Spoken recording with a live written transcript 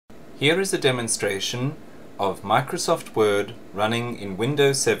Here is a demonstration of Microsoft Word running in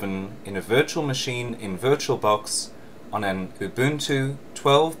Windows 7 in a virtual machine in VirtualBox on an Ubuntu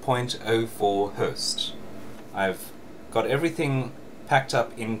 12.04 host. I've got everything packed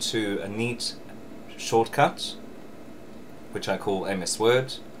up into a neat shortcut which I call MS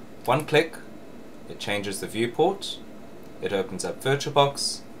Word. One click, it changes the viewport, it opens up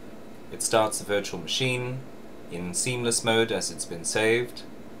VirtualBox, it starts the virtual machine in seamless mode as it's been saved,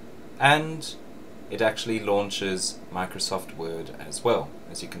 and it actually launches Microsoft Word as well.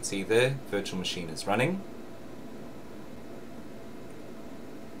 As you can see there, virtual machine is running.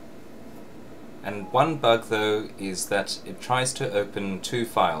 And one bug though is that it tries to open two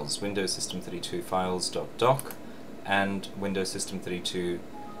files, Windows System 32 files.doc and Windows System 32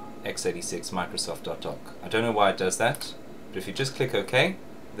 x86 Microsoft.doc. I don't know why it does that, but if you just click OK,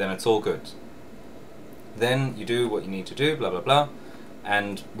 then it's all good. Then you do what you need to do, blah blah blah,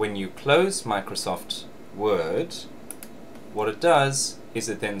 and when you close Microsoft Word, what it does is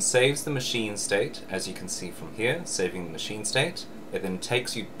it then saves the machine state, as you can see from here, saving the machine state. It then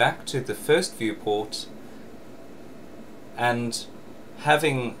takes you back to the first viewport, and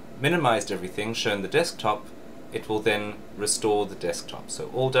having minimized everything, shown the desktop, it will then restore the desktop. So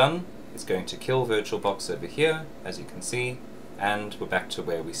all done. It's going to kill VirtualBox over here, as you can see, and we're back to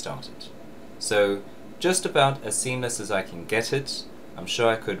where we started. So just about as seamless as I can get it. I'm sure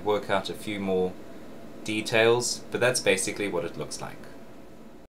I could work out a few more details, but that's basically what it looks like.